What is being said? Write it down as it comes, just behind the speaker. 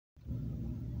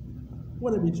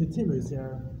What a Mutual Teamers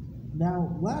here.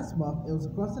 Now, last month, it was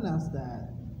of course announced that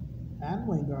Adam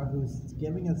Wingard, who's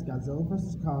giving us Godzilla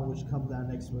vs. Kong, which comes out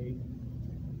next week,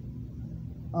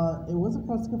 it was of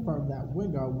course confirmed that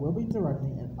Wingard will be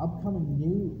directing an upcoming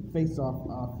new Face-Off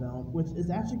film, which is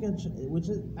actually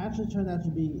turned out to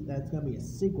be that it's going to be a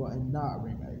sequel and not a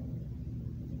remake.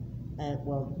 And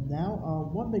well, now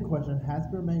one big question has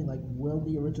been remained: like, will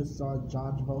the original star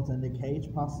John Travolta and Nick Cage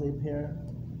possibly appear?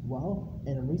 Well,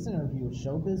 in a recent interview with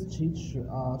Showbiz Cheat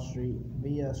Street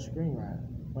via Screen Rant,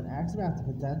 when asked about the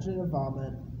potential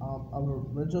involvement of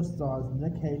original stars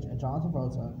Nick Cage and John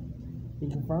Travolta, he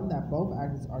confirmed that both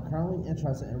actors are currently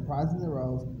interested in reprising their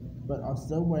roles, but are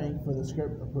still waiting for the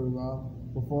script approval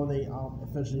before they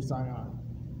officially sign on.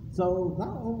 So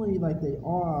not only like they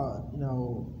are,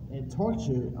 in talks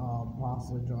to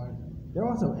possibly join, they're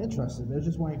also interested. They're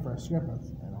just waiting for a script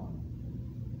and all.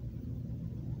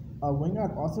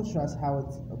 Wingard also stressed how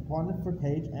it's important for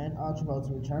Cage and Travolta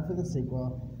to return for the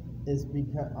sequel is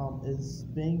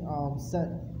being set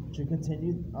to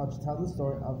continue to tell the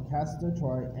story of Castor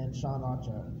Troy and Sean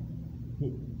Archer.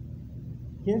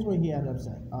 Here's what he ended up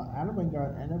saying. Adam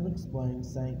Wingard ended up explaining,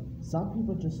 saying, "Some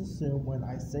people just assume when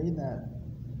I say that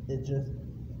it just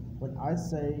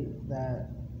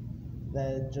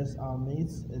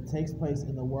means it takes place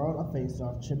in the world of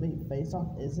Face-Off. To me,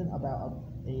 Face-Off isn't about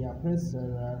a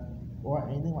prisoner or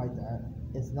anything like that.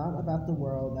 It's not about the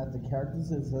world that the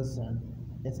characters exist in.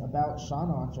 It's about Sean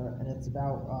Archer, and it's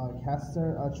about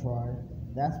Castor Troy.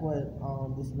 That's what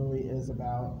this movie is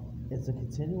about. It's a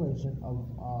continuation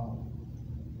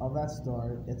of that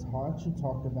story. It's hard to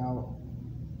talk about.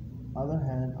 Other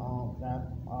hand,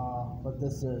 but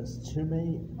this is to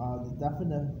me the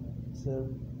definitive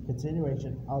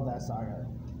continuation of that saga."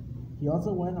 He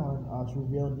also went on to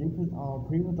reveal new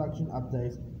pre-production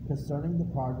updates concerning the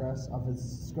progress of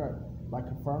his script by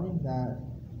confirming that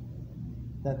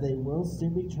they will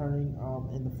soon be turning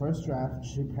in the first draft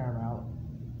to Paramount.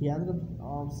 He ended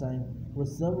up saying, "We're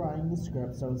still writing the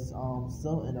script, so it's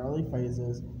still in early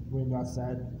phases." Wingard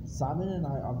said, "Simon and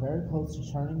I are very close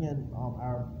to turning in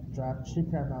our draft to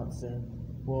Paramount soon.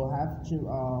 We'll have to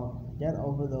get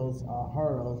over those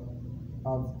hurdles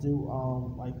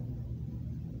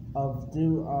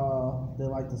they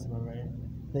like this movie.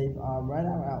 They've read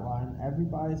our outline.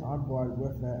 Everybody's on board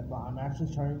with it, but I'm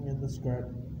actually turning in the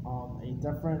script a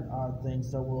different thing,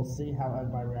 so we'll see how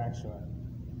everybody reacts to it."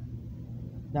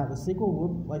 Now, the sequel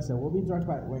will be directed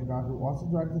by Wingard, who also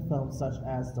directed films such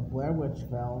as the Blair Witch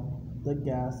film, The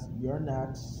Guest, You're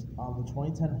Next, the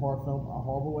 2010 horror film A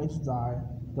Horrible Way to Die,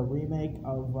 the remake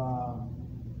of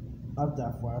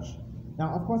Death Wish.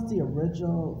 Now, of course, the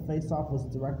original Face-Off was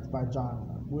directed by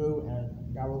John Woo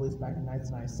and got released back in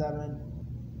 1997,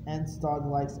 and starred the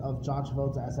likes of John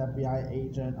Travolta as FBI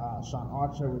agent, Sean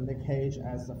Archer with Nick Cage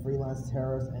as the freelance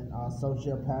terrorist and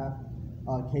sociopath,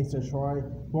 Casey Troy,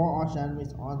 who are arch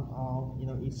enemies on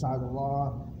each side of the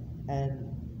law, and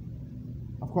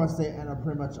of course they end up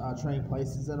pretty much trading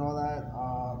places and all that.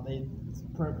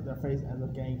 Their face ends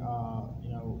up getting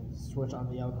switch on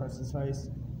the other person's face.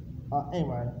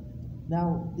 Anyway,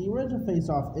 now the original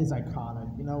Face-Off is iconic.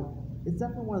 It's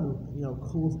definitely one of the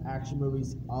coolest action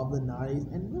movies of the '90s,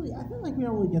 and really I feel like we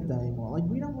don't really get that anymore. Like,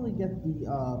 we don't really get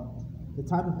the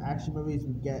type of action movies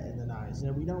we get in the '90s.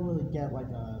 We don't really get like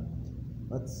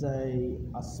let's say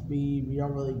a Speed. We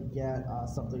don't really get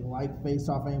something like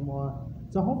Face-Off anymore.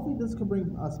 So hopefully this can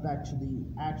bring us back to the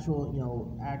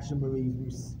actual action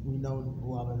movies we know and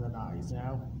love in the '90s.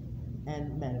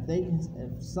 And man,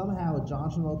 if somehow John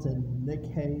Travolta and Nick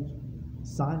Cage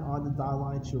sign on the dotted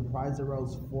line to reprise their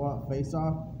roles for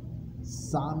Face-Off,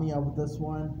 sign me up with this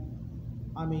one.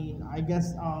 I mean, I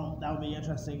guess that would be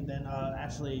interesting than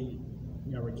actually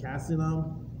recasting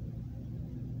them.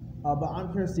 But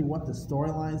I'm curious to see what the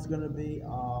storyline is going to be.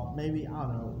 Maybe, I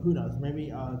don't know, who knows?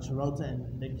 Maybe Travolta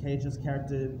and Nick Cage's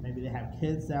character, maybe they have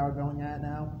kids that are going at it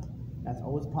now. That's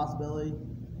always a possibility.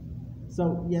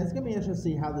 So, yeah, it's going to be interesting to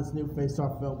see how this new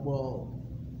Face-Off film will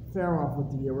fare off with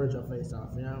the original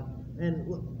Face-Off, And,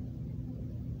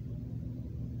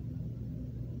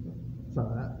 sorry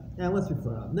about that. And let's be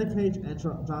clear. Nick Cage and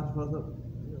John Travolta,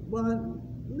 well,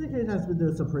 Nick Cage has been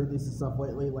doing some pretty decent stuff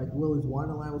lately. Like, Willy's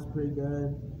Wonderland was pretty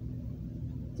good.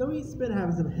 So he's been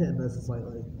having some hit and misses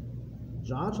lately.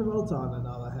 John Travolta, on the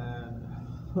other hand,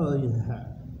 oh yeah,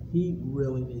 he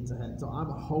really needs a hit. So I'm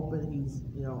hoping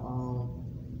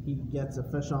he gets a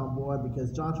fish on board,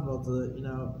 because John Travolta,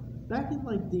 back in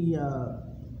like the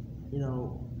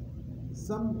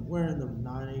somewhere in the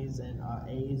 '90s and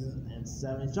 '80s and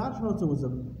 '70s, John Travolta was a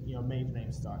major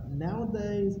name star.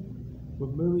 Nowadays,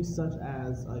 with movies such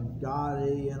as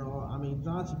Gotti and all. I mean,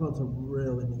 John Travolta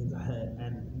really needs a hit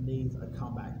and needs a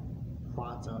comeback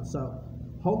pronto. So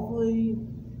hopefully,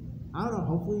 I don't know.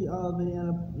 Hopefully, they end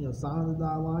up signing the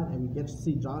dotted line, and we get to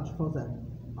see John Travolta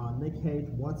and Nick Cage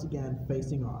once again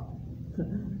facing off.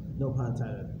 No pun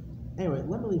intended. Anyway,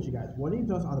 let me leave you guys. What are your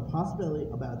thoughts on the possibility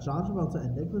about John Travolta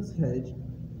and Nicolas Cage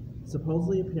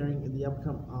supposedly appearing in the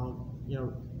upcoming,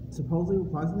 supposedly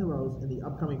reprising their roles in the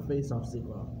upcoming Face Off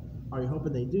sequel? Are you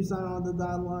hoping they do sign on the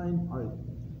dotted line?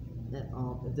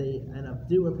 If they end up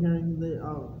appearing,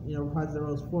 reprising their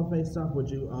roles for Face Off,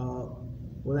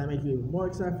 will that make you even more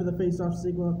excited for the Face Off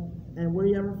sequel? And were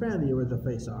you ever a fan of the original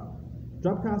Face Off?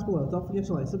 Drop comments below. Don't forget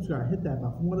to like, subscribe, hit that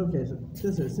bell for more notifications.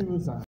 This is Simon Simon.